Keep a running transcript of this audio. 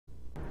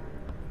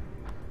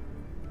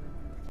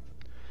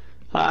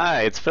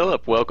Hi, it's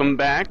Philip. Welcome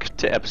back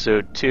to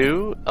episode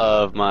 2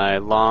 of my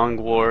Long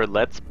War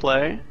Let's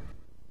Play.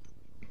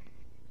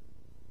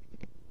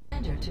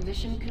 To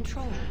mission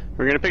control.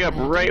 We're going to pick up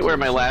right where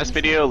my last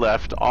video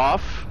left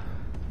off,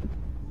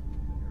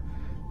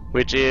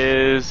 which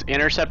is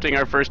intercepting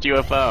our first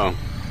UFO.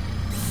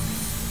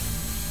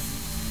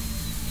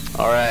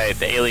 Alright,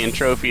 the alien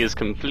trophy is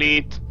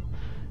complete.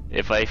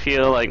 If I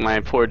feel like my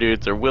poor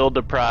dudes are will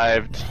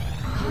deprived,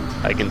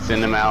 I can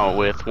send them out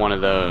with one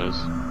of those.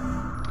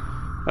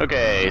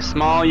 Okay,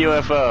 small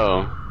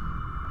UFO.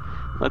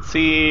 Let's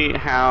see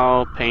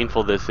how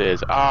painful this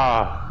is.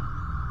 I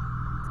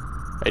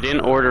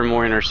didn't order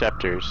more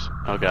interceptors.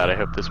 Oh god, I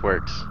hope this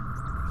works.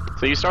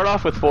 So you start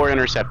off with 4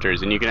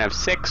 interceptors, and you can have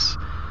 6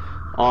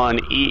 on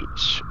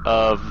each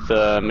of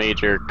the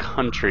major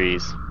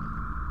countries.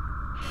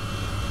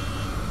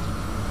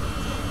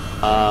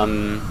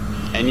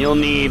 And you'll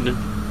need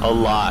a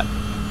lot,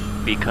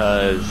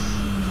 because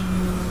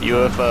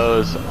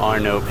UFOs are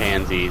no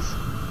pansies.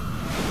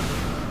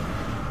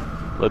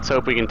 Let's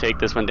hope we can take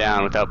this one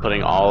down without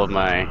putting all of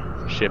my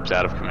ships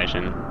out of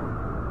commission.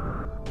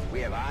 We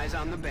have eyes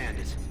on the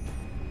bandits.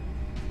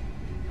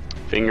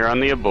 Finger on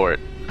the abort.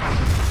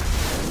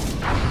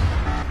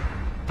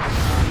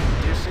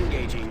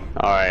 Disengaging.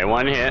 Alright,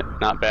 1 hit,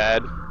 not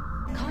bad.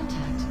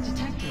 Contact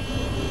detected.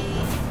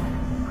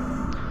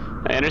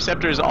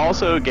 Interceptors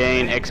also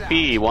gain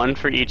XP, 1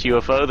 for each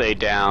UFO they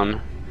down.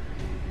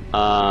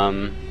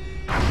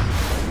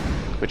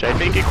 Which I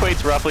think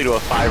equates roughly to a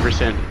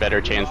 5%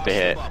 better chance to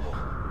hit.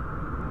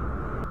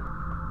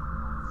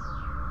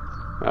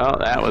 Well,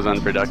 that was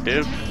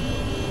unproductive.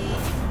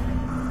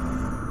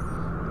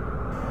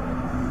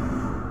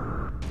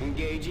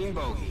 Engaging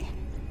bogey.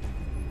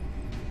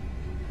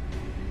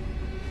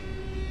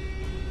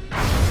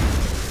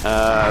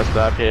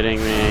 Stop hitting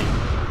me.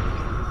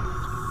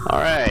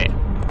 Alright.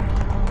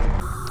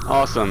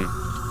 Awesome.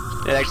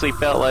 It actually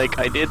felt like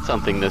I did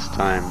something this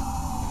time.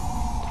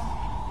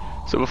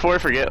 So before I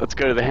forget, let's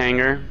go to the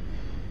hangar.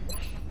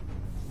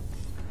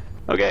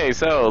 Okay,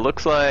 so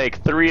looks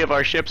like 3 of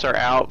our ships are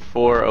out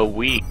for a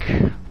week.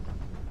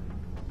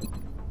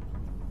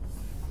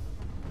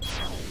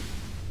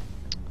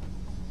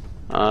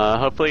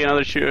 Hopefully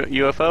another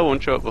UFO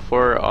won't show up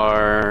before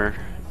our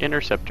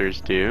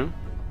interceptors do.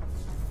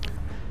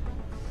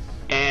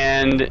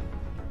 And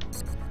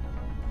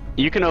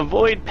you can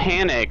avoid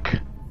panic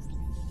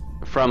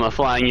from a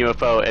flying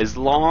UFO as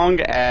long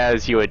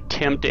as you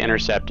attempt to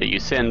intercept it. You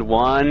send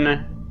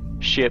 1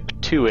 ship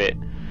to it.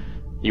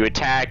 You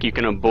attack, you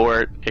can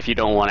abort if you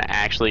don't want to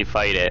actually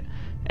fight it.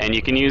 And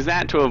you can use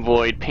that to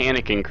avoid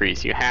panic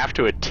increase. You have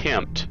to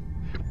attempt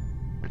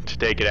to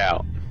take it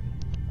out.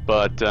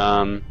 But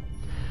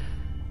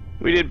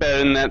we did better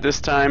than that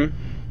this time.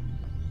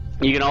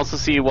 You can also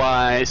see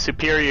why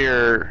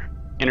superior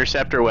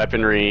interceptor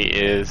weaponry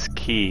is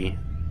key.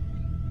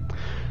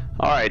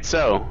 Alright,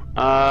 so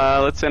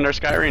let's send our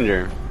Sky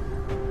Ranger.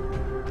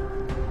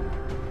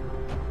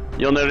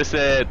 You'll notice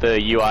that the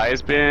UI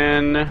has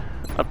been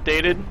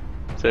updated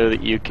so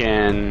that you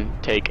can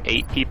take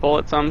 8 people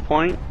at some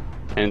point,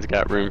 and it's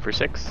got room for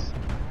 6.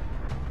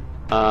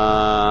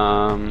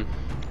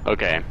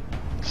 Okay,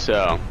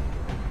 so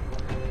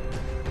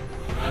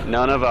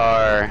none of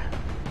our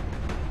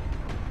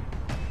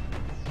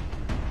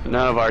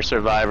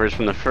survivors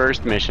from the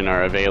first mission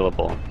are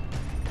available.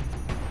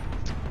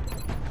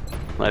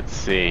 Let's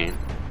see.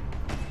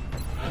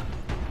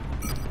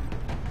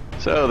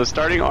 So the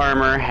starting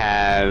armor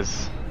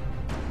has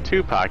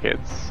 2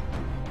 pockets.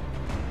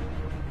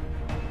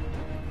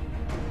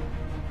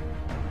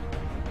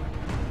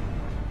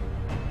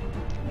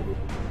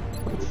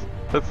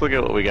 Let's look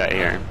at what we got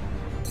here.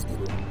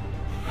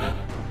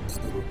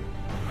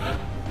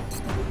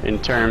 In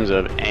terms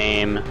of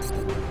aim,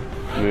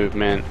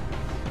 movement.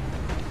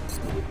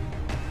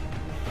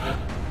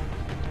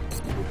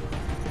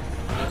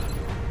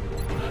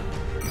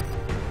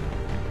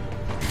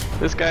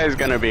 This guy is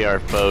going to be our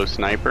foe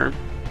sniper.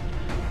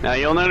 Now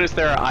you'll notice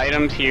there are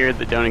items here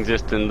that don't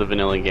exist in the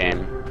vanilla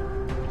game.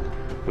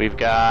 We've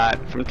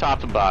got, from top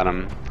to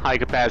bottom, high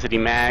capacity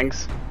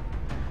mags,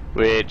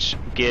 which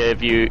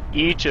give you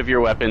each of your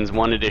weapons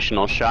 1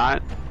 additional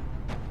shot.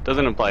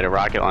 Doesn't apply to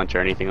rocket launcher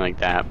or anything like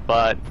that,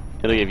 but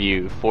it'll give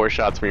you 4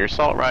 shots from your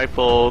assault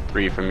rifle,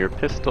 3 from your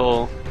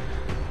pistol,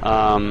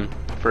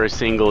 for a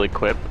single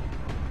equip.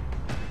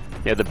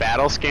 You have the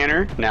battle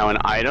scanner, now an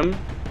item.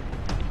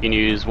 You can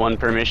use 1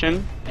 per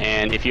mission,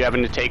 and if you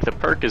happen to take the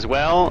perk as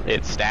well,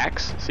 it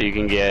stacks, so you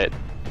can get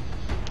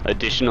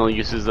additional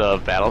uses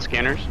of battle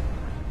scanners.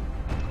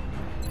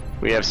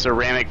 We have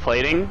ceramic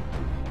plating,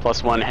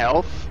 +1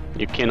 health.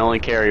 You can only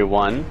carry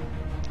 1.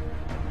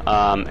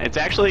 It's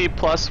actually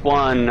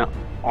 +1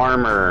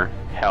 armor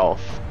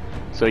health.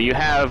 So you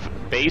have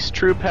base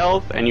troop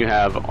health and you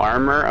have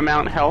armor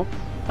amount health.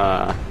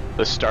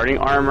 The starting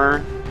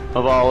armor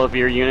of all of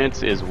your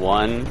units is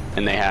 1,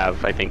 and they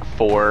have, I think,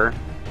 4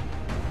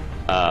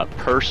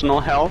 personal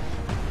health.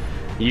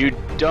 You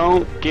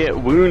don't get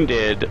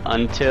wounded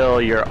until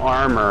your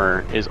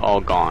armor is all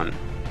gone.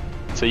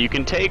 So you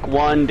can take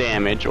 1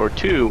 damage or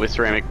 2 with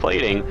ceramic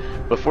plating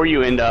before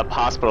you end up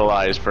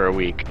hospitalized for a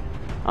week,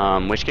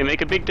 which can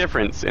make a big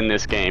difference in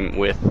this game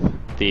with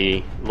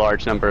the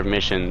large number of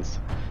missions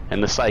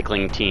and the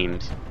cycling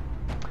teams.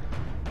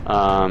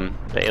 The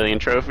alien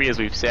trophy, as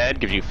we've said,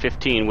 gives you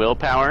 15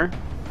 willpower,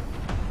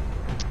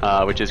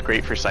 which is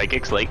great for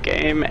psychics late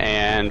game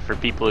and for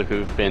people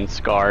who've been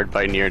scarred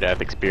by near-death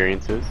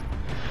experiences.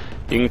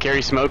 You can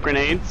carry smoke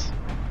grenades.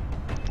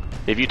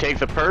 If you take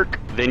the perk,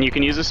 then you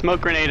can use a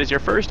smoke grenade as your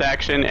first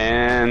action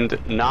and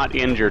not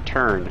end your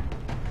turn,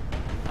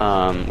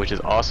 which is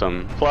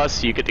awesome.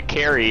 Plus, you get to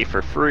carry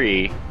for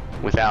free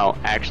without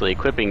actually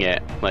equipping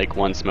it, like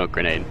 1 smoke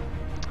grenade.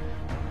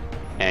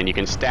 And you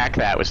can stack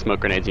that with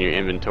smoke grenades in your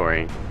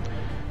inventory.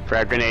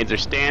 Frag grenades are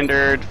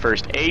standard.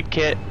 First aid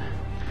kit.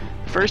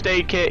 First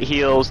aid kit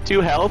heals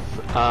 2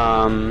 health,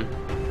 and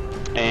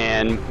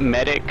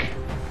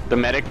the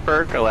medic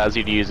perk allows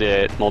you to use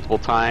it multiple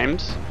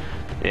times.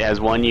 It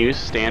has 1 use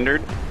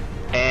standard,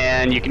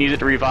 and you can use it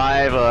to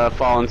revive a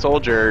fallen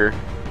soldier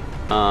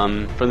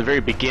from the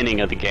very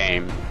beginning of the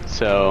game.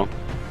 So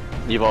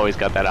you've always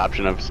got that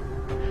option of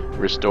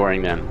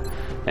restoring them.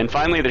 And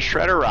finally, the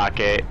shredder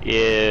rocket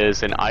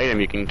is an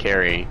item you can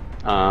carry.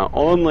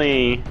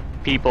 Only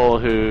people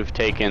who've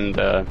taken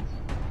the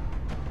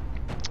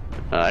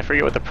I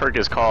forget what the perk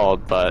is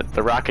called, but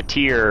the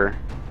Rocketeer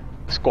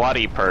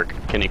Squatty perk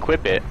can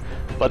equip it.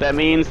 But that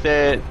means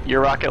that your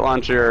rocket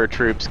launcher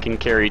troops can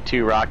carry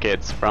 2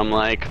 rockets from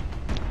like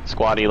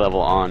Squatty level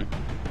on.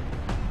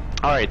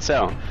 Alright,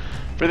 so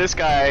for this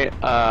guy,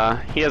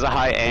 he has a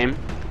high aim.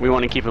 We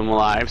want to keep him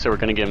alive, so we're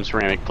going to give him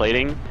ceramic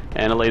plating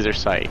and a laser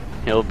sight.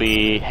 He'll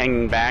be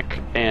hanging back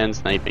and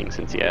sniping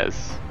since he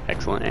has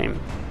excellent aim.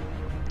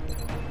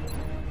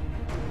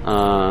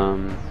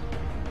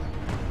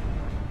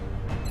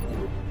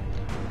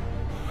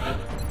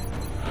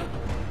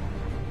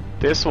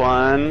 This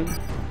one,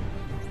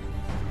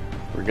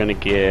 we're gonna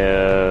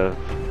give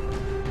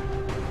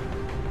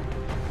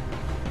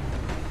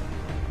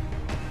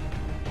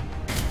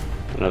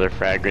another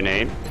frag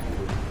grenade.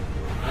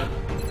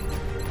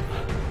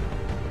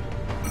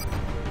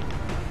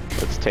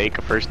 Let's take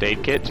a first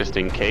aid kit just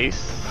in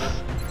case.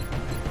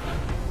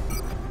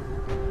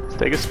 Let's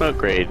take a smoke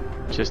grenade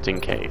just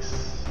in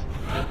case.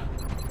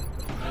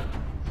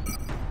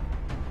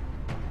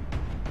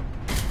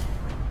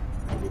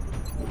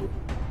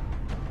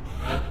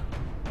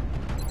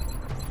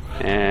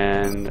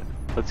 And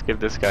let's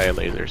give this guy a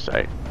laser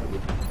sight.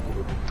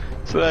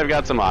 So that I've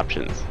got some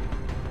options.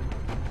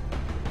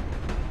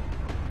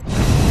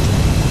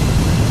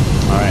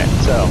 Alright,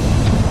 so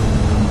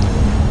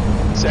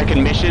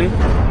second mission.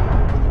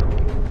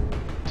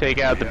 Take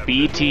out the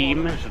B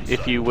team,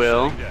 if you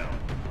will.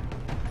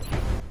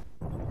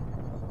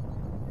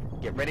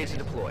 Get ready to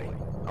deploy.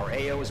 Our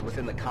AO is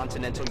within the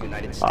continental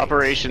United States.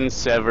 Operation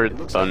Severed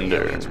Thunder. Like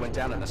the aliens went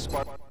down in a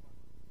spark.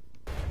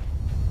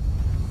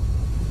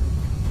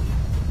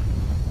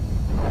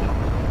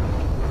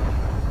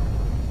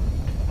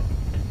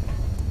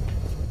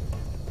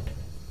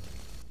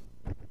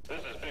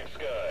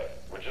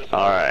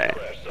 Alright.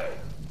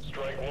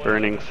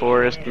 Burning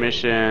Forest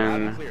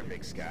mission. Clear,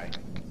 Big Sky.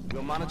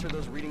 We'll monitor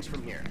those readings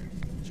from here.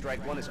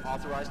 Strike 1 is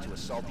authorized to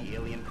assault the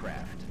alien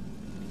craft.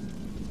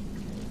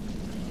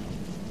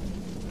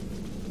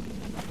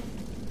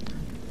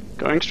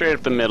 Going straight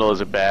up the middle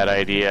is a bad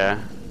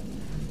idea.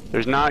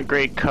 There's not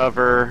great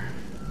cover,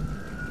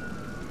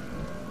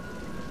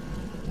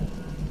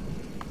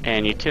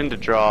 and you tend to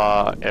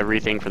draw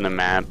everything from the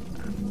map.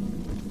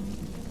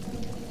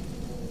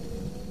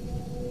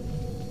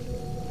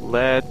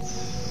 Let's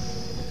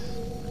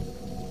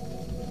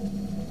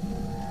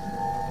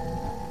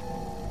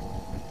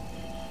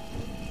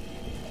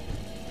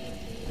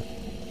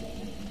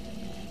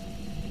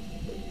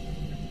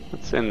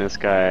send this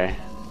guy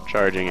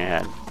charging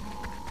ahead.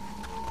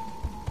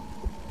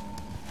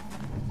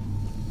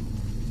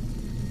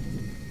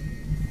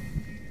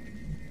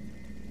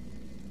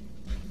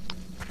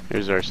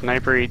 Here's our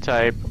sniper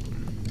type.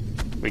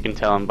 We can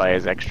tell him by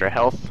his extra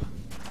health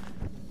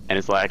and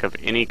his lack of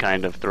any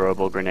kind of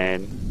throwable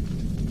grenade.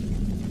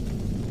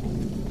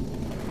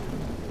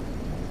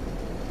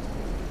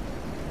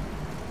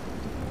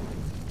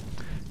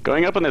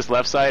 Going up on this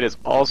left side is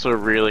also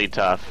really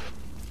tough.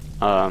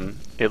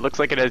 It looks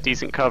like it has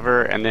decent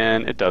cover, and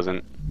then it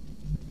doesn't.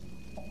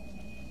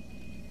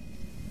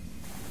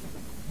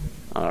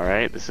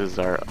 Alright, this is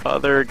our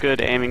other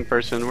good aiming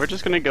person. We're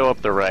just gonna go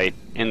up the right,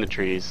 in the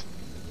trees.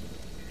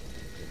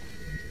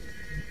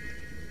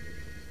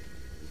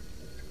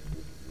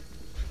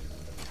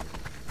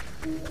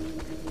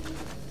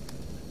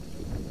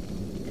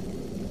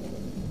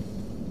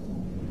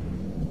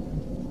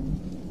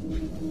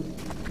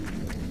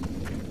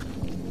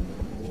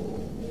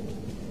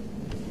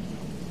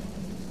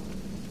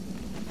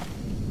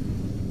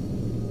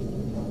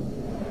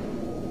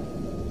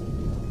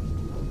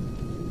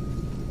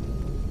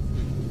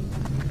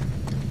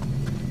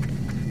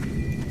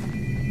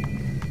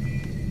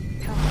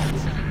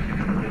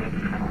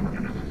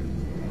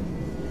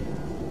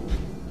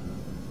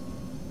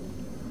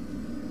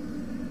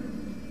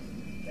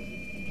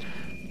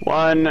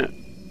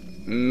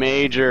 One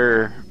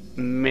major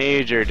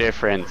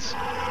difference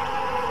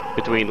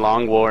between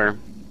Long War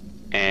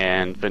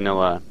and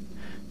vanilla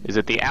is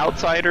that the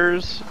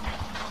outsiders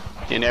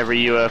in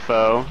every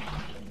UFO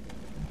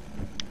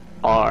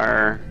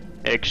are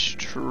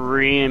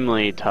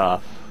extremely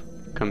tough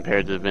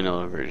compared to the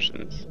vanilla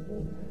versions.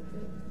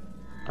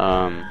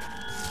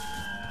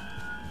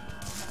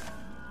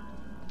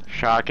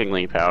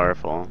 Shockingly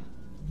powerful.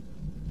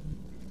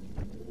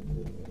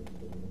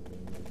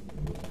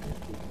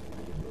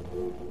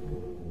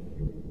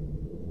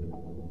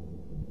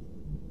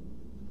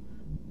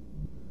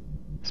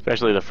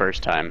 Especially the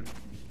first time.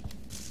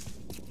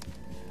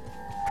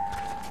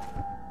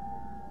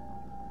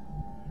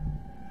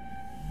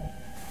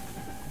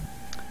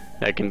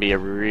 That can be a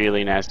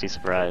really nasty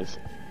surprise.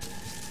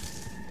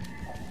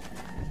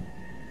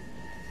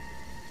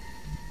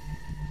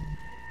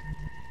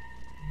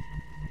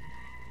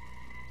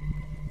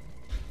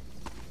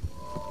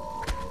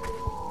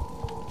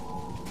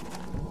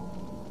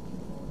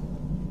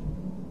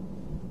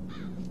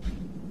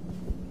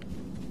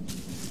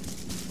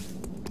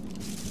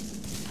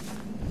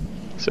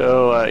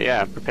 So,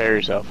 yeah, prepare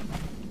yourself.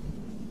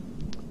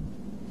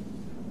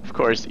 Of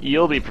course,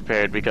 you'll be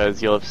prepared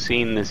because you'll have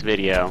seen this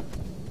video.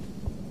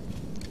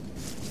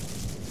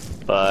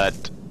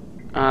 But,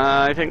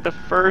 I think the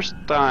first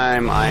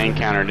time I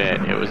encountered it,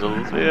 it was a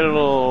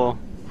little...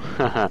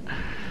 a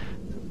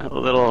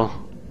little...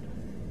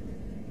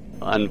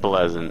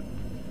 unpleasant.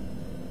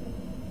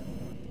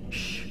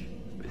 Shh.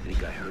 I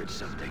think I heard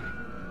something.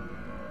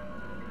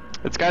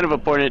 It's kind of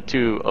important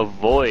to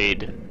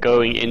avoid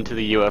going into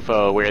the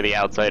UFO where the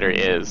outsider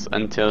is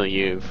until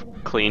you've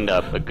cleaned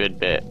up a good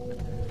bit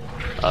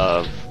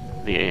of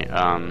the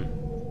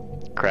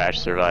crash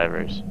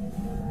survivors.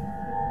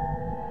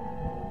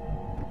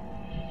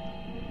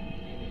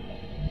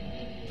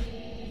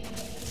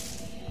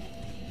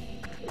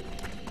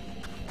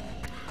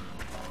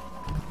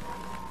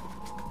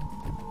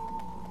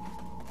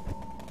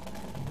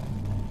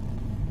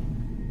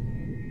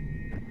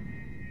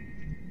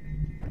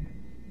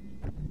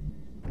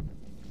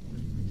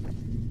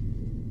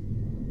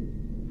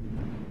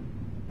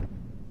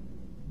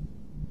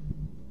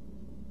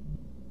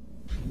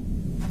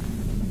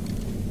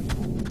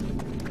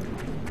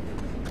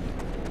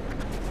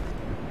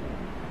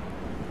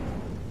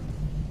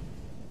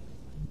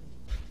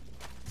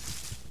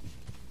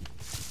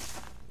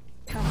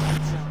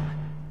 Comfort zone.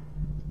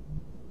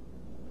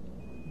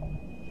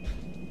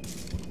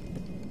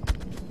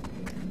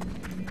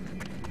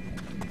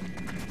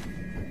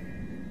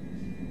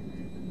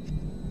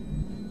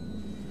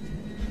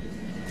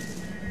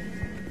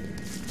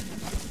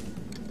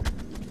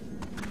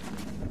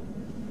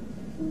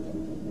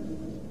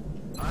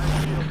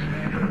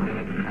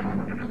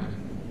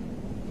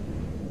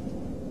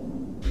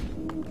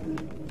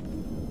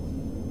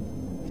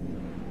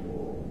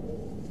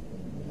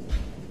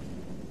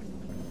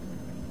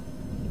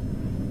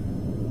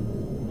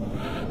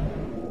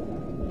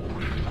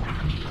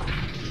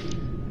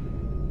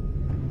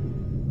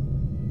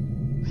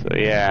 So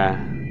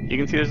yeah, you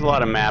can see there's a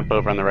lot of map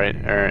over on the right,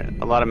 or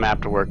a lot of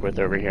map to work with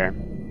over here.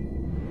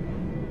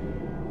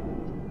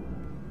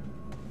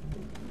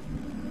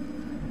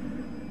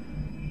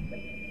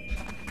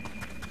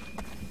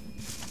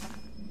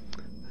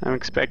 I'm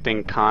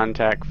expecting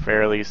contact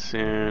fairly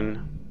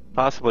soon.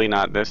 Possibly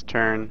not this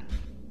turn.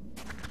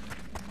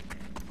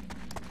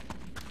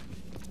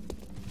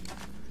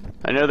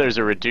 I know there's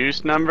a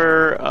reduced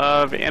number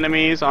of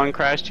enemies on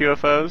crashed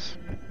UFOs,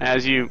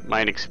 as you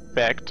might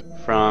expect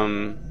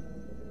from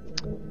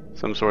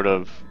some sort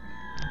of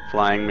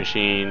flying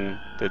machine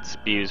that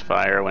spews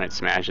fire when it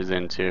smashes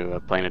into a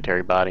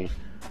planetary body.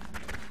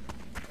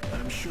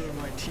 I'm sure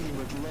my team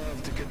would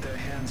love to get their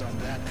hands on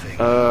that thing.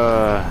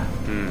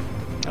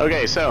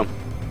 Okay, so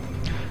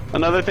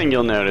another thing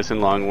you'll notice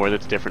in Long War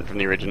that's different from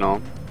the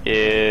original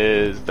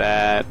is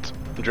that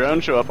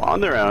drones show up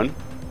on their own.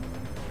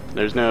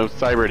 There's no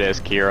cyber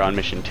disk here on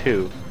mission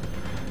 2.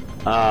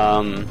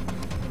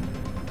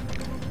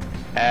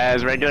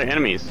 As regular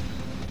enemies.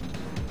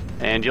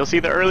 And you'll see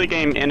the early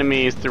game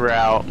enemies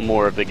throughout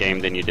more of the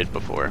game than you did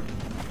before.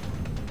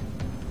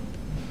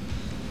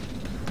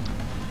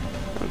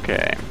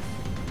 Okay.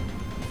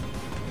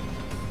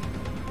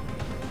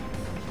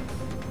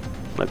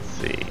 Let's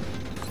see.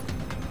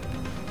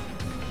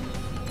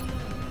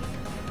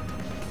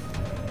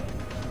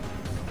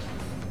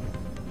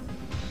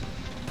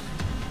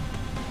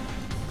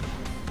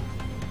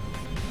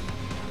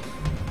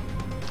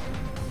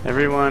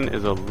 Everyone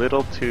is a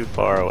little too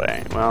far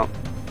away. Well,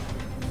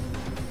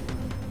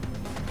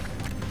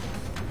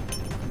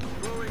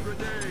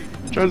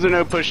 drones are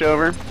no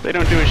pushover. They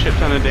don't do a shit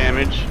ton of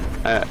damage.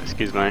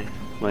 Excuse my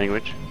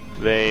language.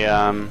 They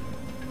are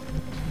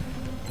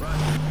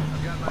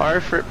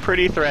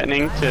pretty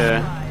threatening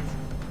to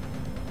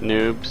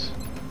noobs,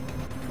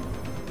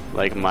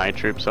 like my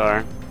troops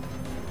are.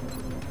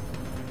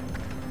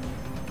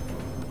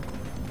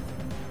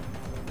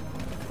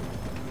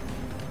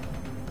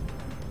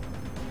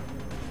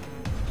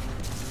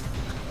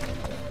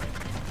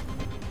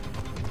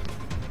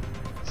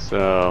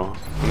 So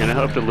I'm gonna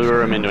hope to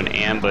lure him into an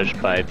ambush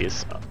by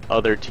this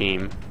other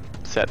team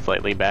set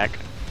slightly back.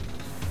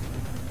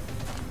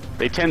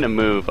 They tend to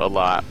move a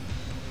lot.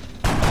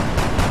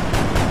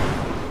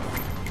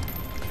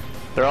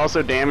 They're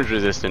also damage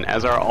resistant,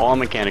 as are all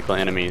mechanical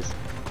enemies.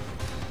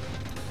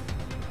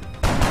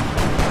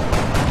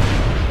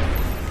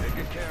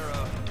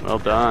 Well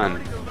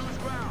done.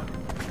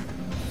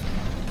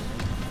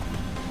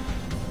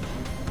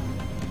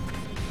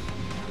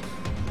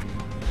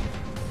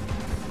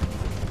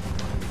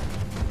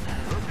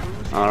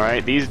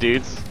 Alright, these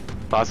dudes,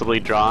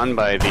 possibly drawn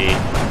by the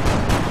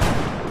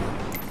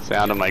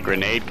sound of my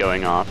grenade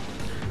going off.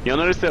 You'll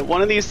notice that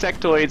one of these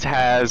sectoids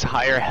has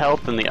higher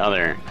health than the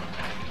other.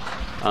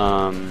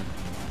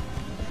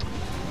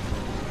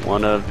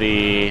 One of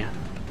the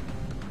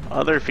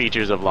other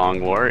features of Long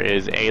War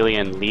is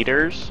alien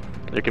leaders.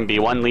 There can be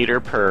one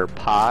leader per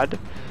pod,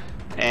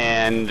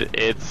 and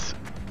its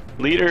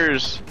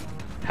leaders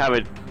have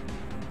a,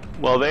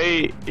 well,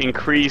 they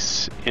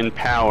increase in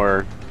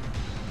power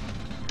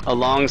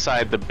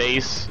alongside the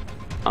base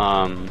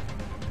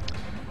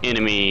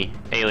enemy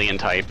alien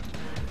type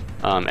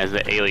as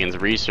the aliens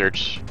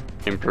research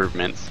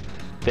improvements.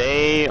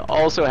 They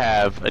also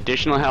have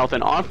additional health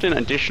and often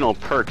additional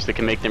perks that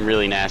can make them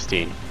really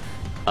nasty.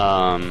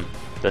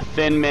 The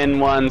Thin Men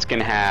ones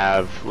can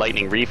have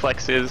lightning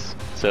reflexes,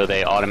 so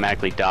they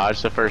automatically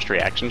dodge the first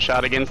reaction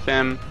shot against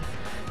them.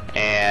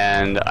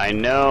 And I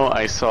know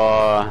I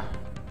saw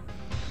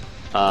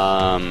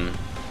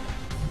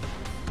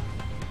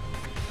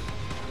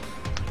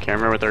can't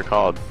remember what they're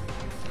called.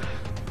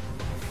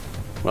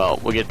 Well,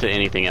 we'll get to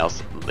anything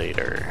else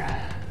later.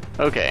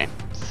 Okay,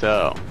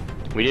 so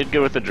we did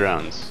good with the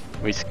drones.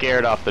 We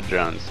scared off the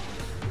drones.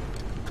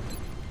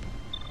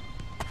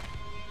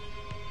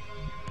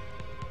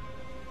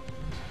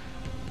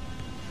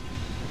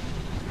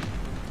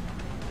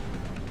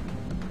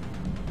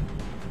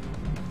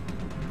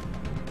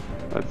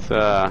 Let's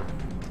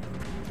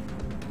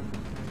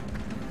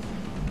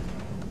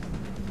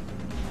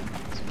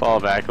fall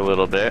back a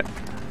little bit.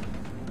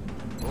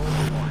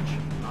 Overwatch.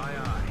 Aye,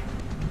 aye.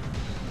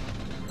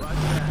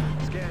 Roger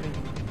that. Scanning.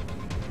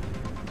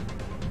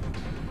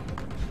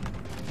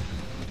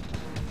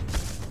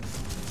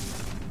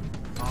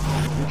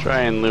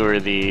 Try and lure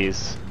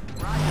these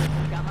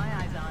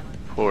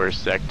poor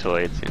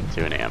sectoids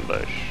into an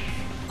ambush.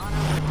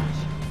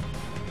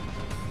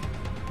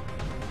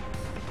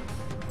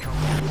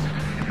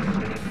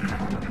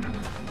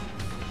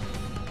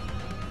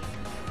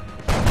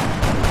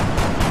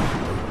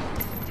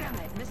 Damn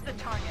it, missed the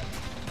target.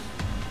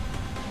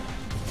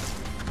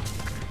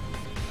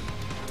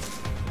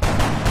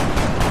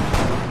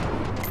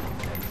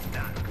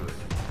 Not good.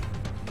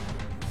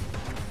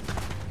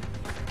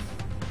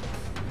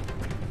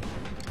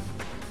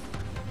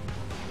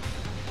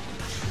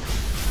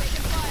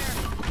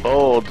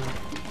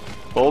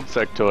 Bold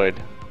sectoid,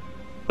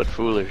 but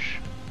foolish.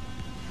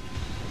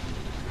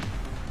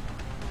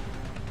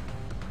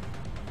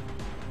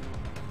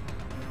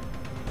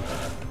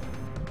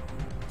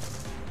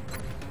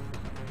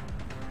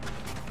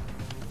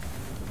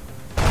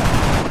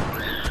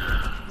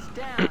 It's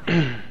down.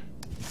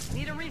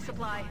 Need a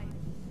resupply.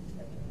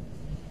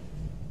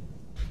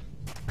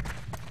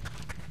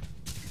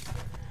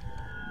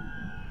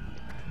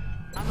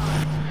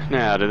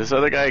 Now, did this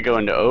other guy go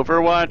into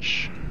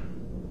Overwatch?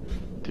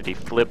 Did he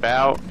flip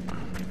out?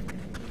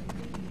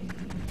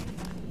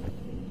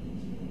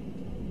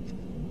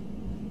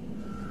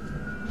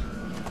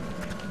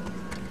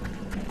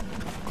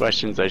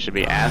 Questions I should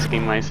be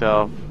asking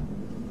myself.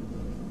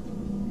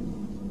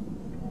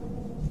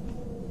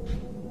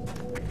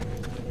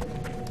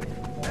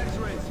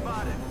 X-ray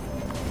spotted.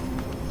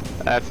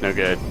 That's no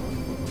good.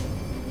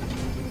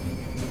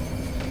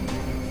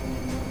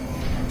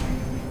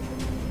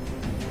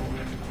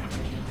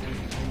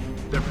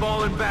 They're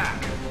falling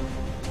back.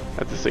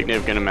 That's a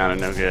significant amount of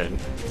no good.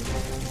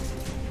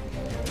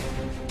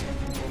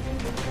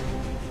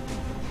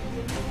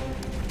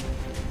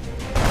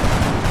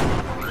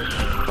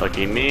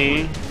 Lucky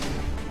me.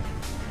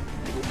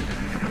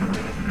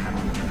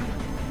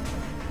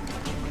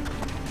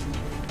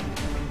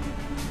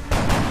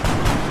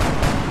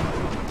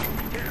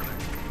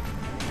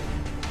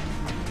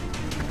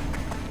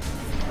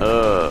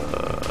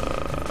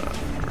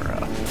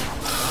 Rough.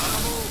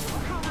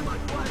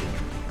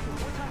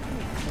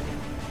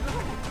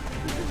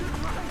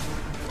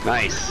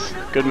 Nice.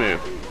 Good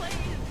move.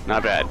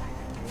 Not bad.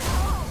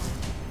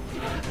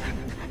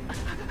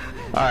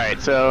 Alright,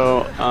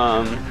 so,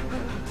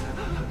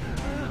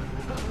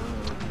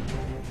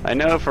 I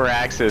know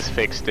Firaxis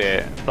fixed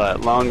it,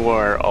 but Long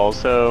War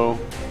also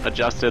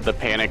adjusted the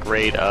panic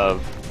rate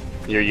of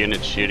your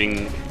units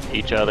shooting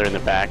each other in the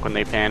back when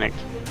they panicked.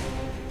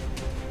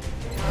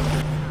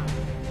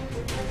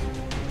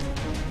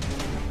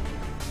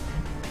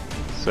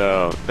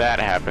 So that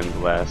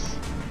happened less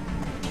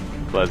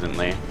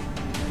pleasantly.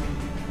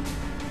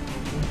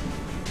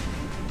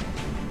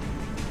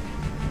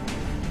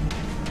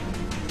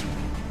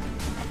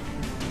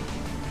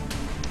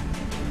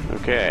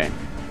 Okay.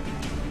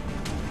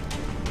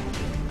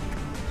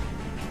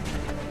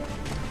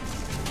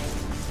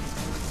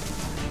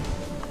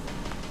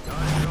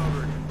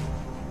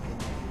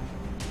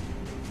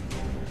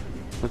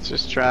 Let's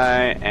just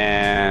try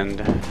and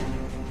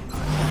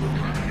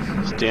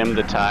stem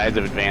the tides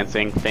of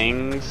advancing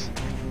things.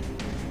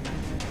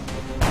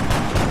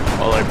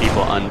 All our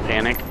people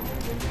unpanic.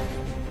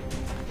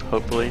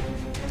 Hopefully.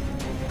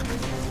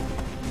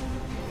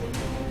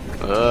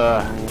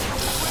 Ugh.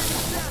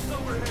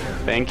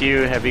 Thank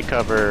you, heavy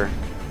cover.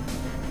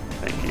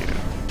 Thank you.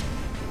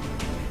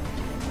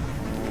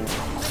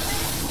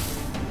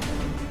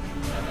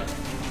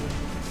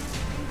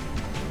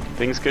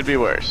 Things could be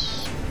worse.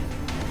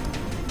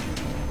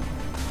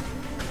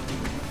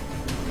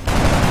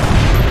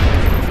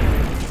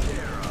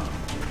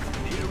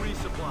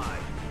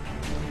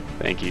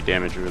 Thank you,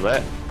 damage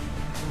roulette.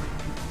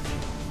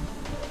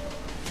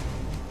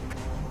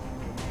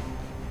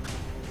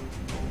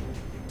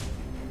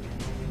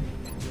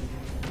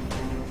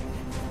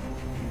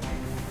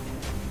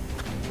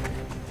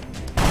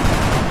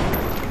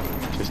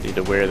 Just need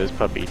to wear this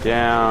puppy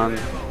down.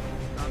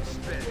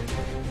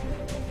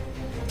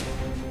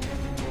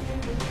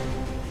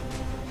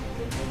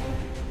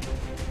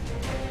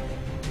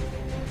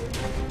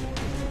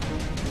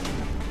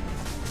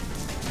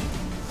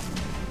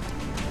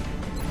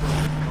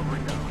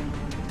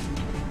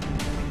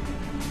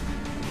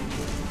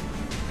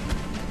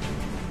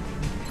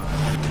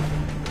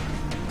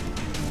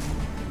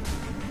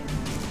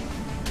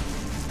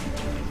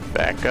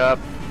 Back up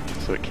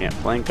so it can't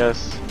flank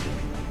us.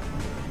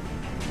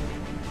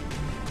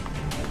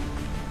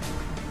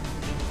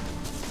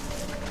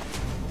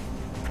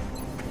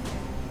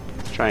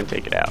 Let's try and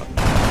take it out.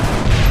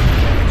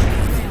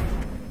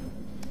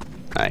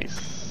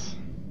 Nice.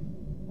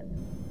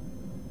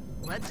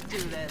 Let's do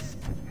this.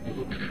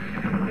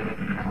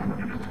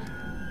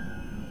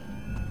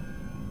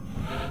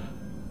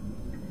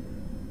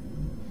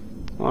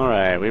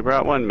 Alright, we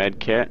brought one med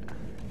kit.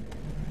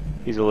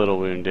 He's a little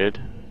wounded.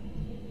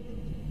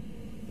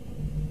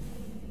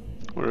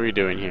 What are we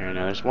doing here?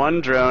 Now there's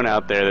one drone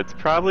out there that's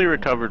probably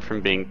recovered from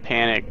being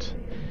panicked.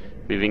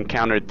 We've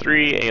encountered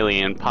 3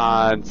 alien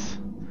pods.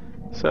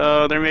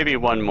 So there may be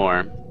one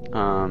more.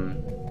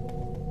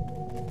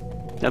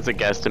 That's a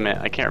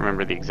guesstimate. I can't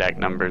remember the exact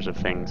numbers of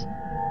things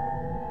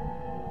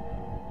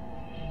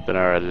that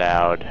are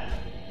allowed.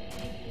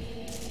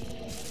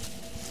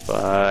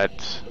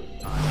 But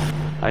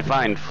I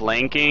find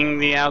flanking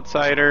the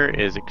outsider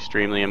is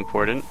extremely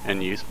important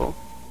and useful.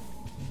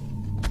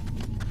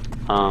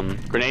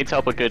 Grenades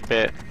help a good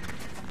bit.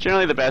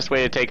 Generally the best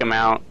way to take them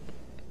out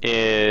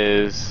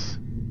is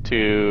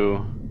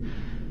to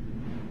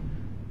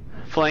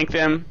flank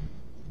them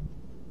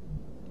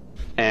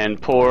and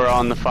pour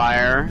on the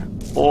fire,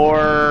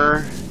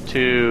 or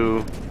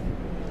to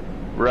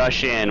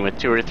rush in with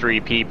 2 or 3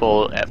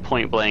 people at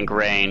point blank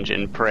range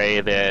and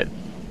pray that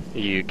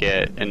you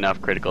get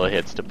enough critical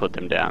hits to put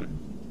them down.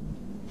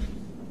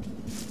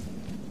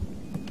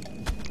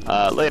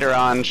 Later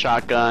on,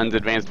 shotguns,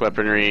 advanced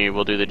weaponry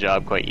will do the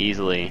job quite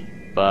easily,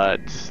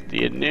 but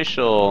the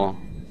initial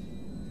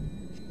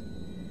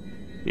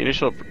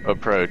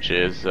approach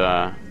is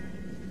the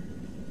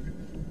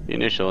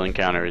initial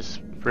encounter is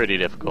pretty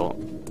difficult.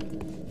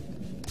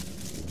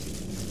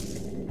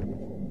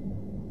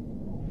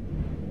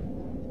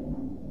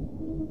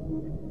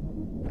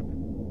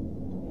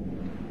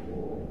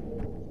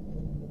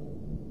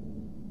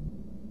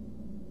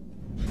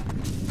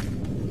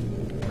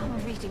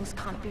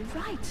 Can't be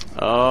right.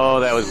 Oh,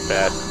 that was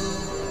bad.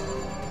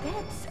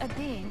 That's a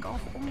being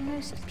of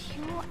almost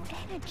pure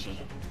energy.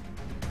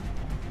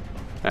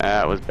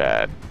 That was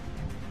bad.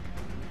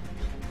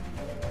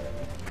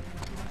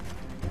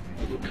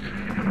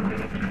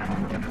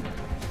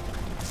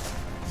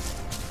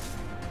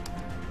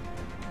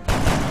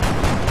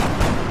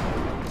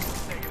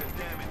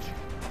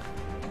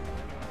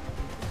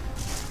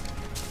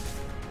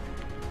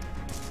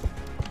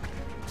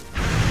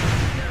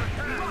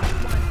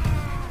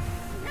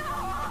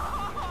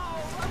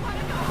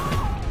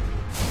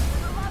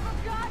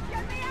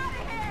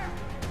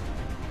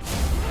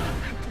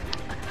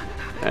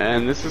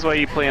 And this is why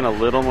you plan a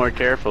little more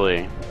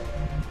carefully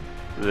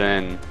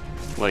than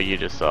what you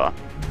just saw.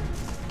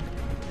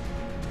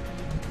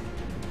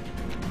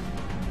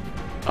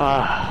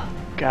 Ah,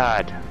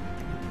 God.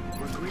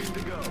 We're clean to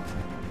go.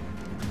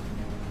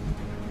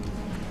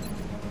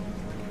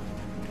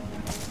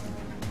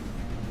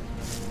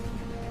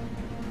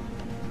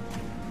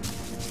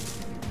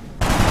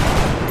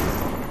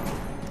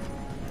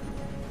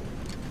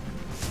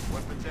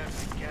 Weapons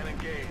empty, can't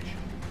engage.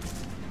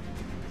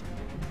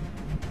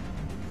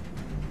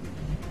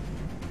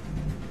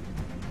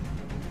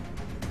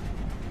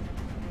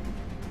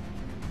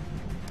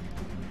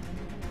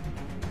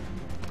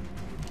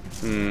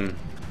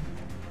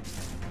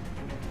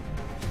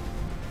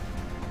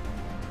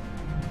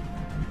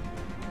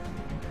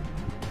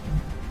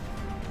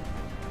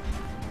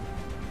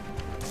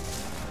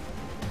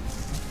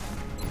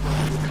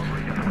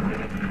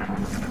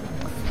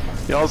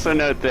 You also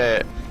note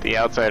that the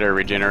outsider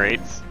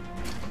regenerates.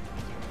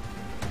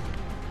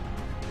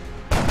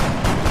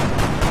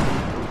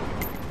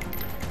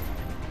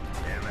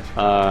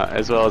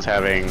 As well as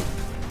having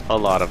a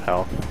lot of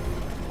health.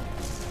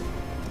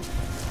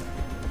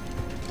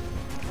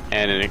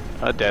 and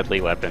a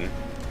deadly weapon.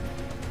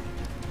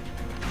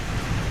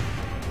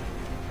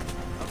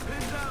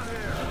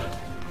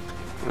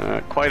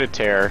 Quite a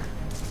tear.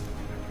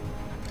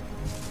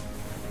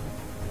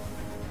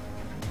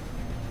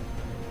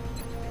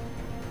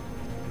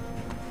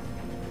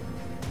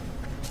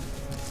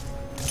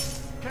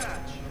 Catch.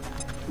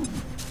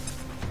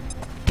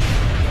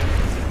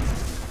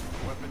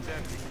 Weapons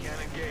empty.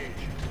 Can't engage.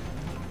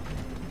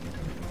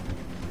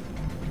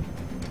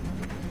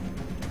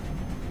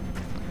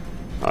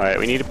 Alright,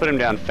 we need to put him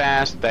down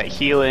fast. That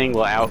healing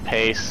will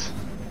outpace.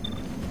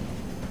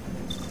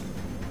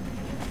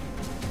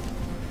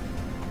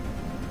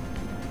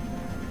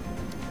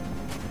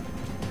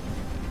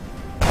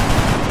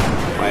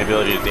 My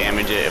ability to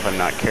damage it if I'm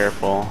not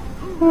careful.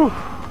 Whew.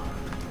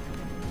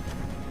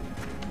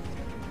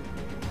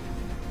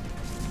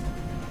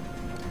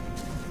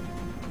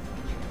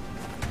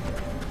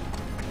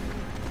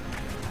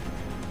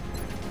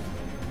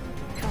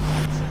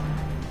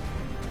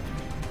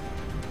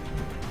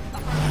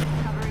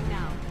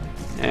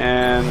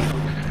 And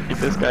if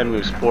this guy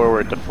moves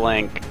forward to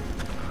flank,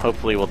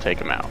 hopefully we'll take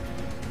him out.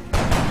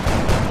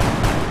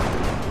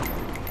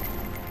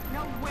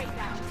 No, wait,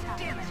 that just happened.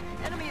 Damn it!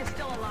 Enemy is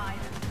still alive.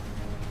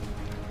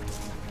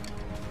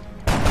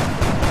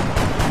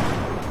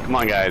 Come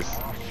on, guys.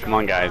 Come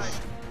on,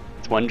 guys.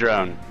 It's one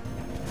drone.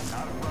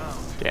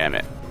 Damn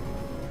it.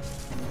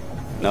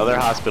 Another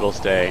hospital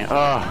stay.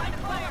 Oh,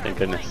 thank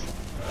goodness.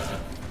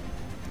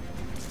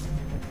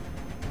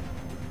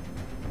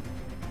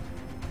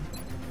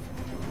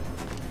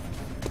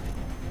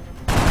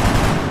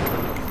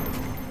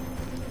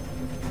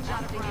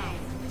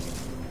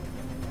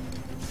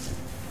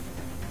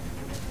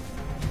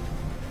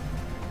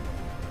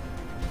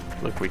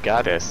 Look, we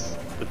got this.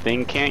 The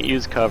thing can't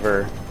use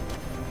cover.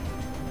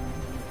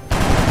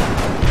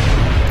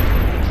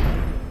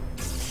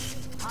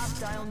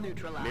 Hostile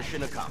neutralized.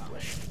 Mission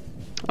accomplished.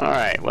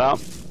 Alright, well,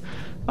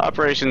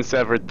 Operation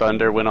Severed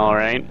Thunder went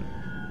alright.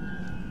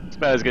 It's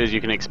about as good as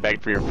you can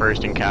expect for your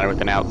first encounter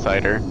with an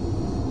outsider.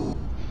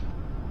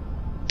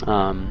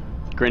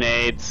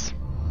 Grenades.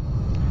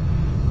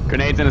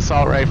 Grenades and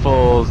assault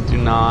rifles do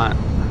not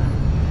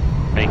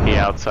make the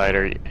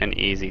outsider an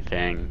easy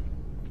thing.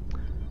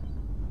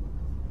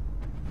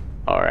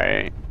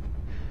 Alright.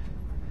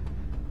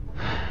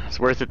 It's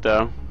worth it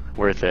though.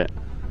 Worth it.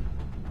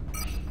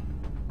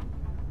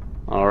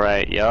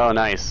 Alright, yo,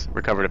 nice.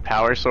 Recovered a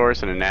power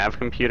source and a nav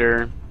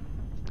computer.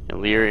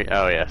 Illyria,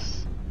 oh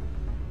yes.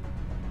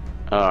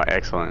 Oh,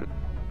 excellent.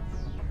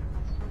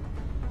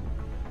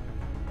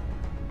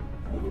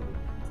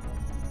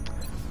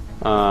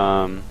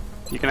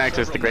 You can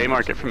access the gray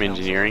market from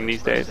engineering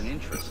these days. An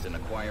interest in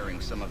acquiring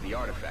some of the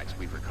artifacts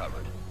we've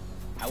recovered.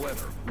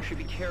 However, we should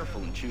be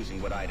careful in choosing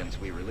what items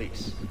we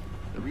release.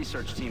 The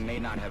research team may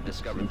not have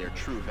discovered their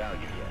true value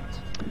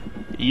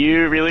yet.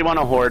 You really want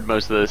to hoard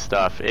most of this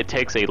stuff. It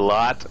takes a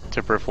lot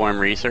to perform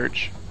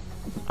research.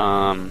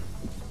 I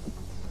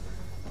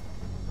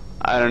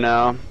don't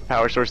know.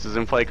 Power sources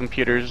and flight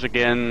computers,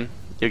 again,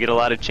 you'll get a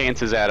lot of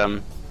chances at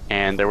them,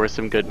 and there was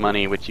some good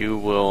money, which you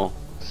will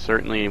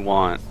certainly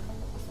want.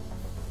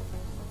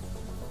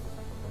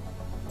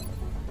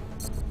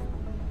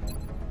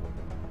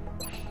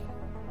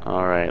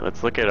 Alright,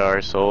 let's look at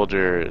our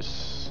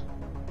soldiers.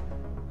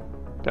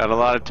 Got a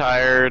lot of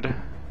tired,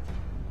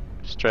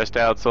 stressed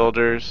out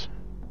soldiers,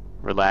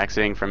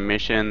 relaxing from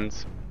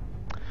missions.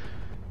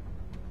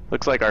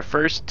 Looks like our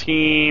first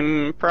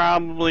team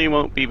probably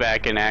won't be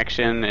back in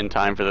action in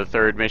time for the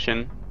third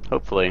mission,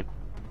 hopefully.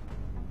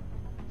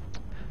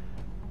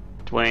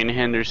 Dwayne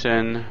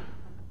Henderson,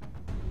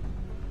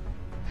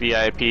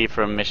 VIP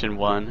from mission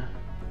 1.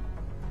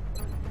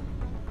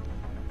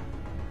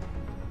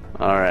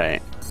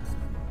 Alright.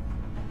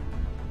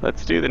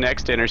 Let's do the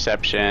next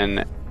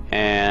interception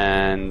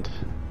and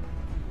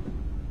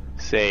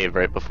save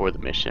right before the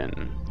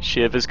mission.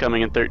 Shiv is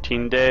coming in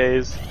 13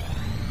 days.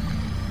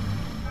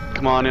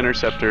 Come on,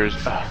 interceptors.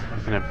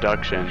 Ugh, an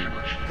abduction.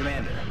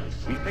 Commander,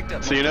 we've picked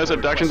up So you notice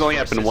abductions only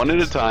happen one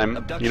at a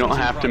time. You don't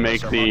have to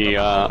make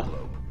the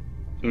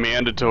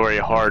mandatory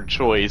hard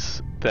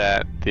choice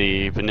that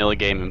the vanilla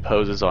game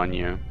imposes on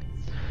you.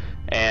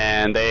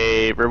 And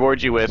they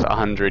reward you with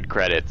 100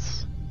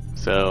 credits.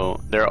 So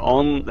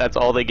that's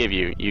all they give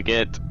you. You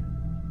get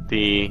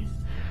the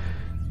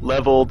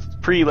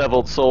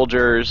pre-leveled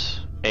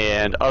soldiers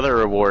and other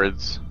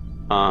rewards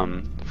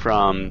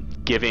from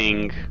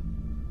giving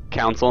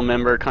council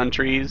member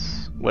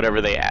countries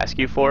whatever they ask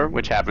you for,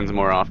 which happens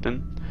more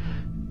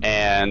often.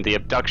 And the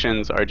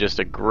abductions are just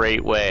a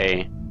great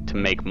way to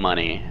make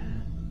money.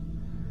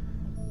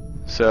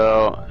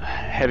 So,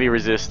 heavy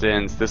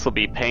resistance. This will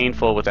be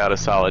painful without a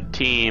solid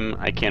team.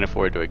 I can't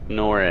afford to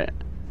ignore it.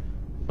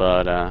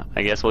 But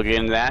I guess we'll get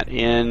into that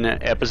in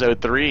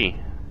episode 3.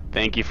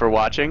 Thank you for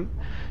watching,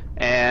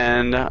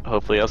 and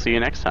hopefully I'll see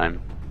you next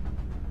time.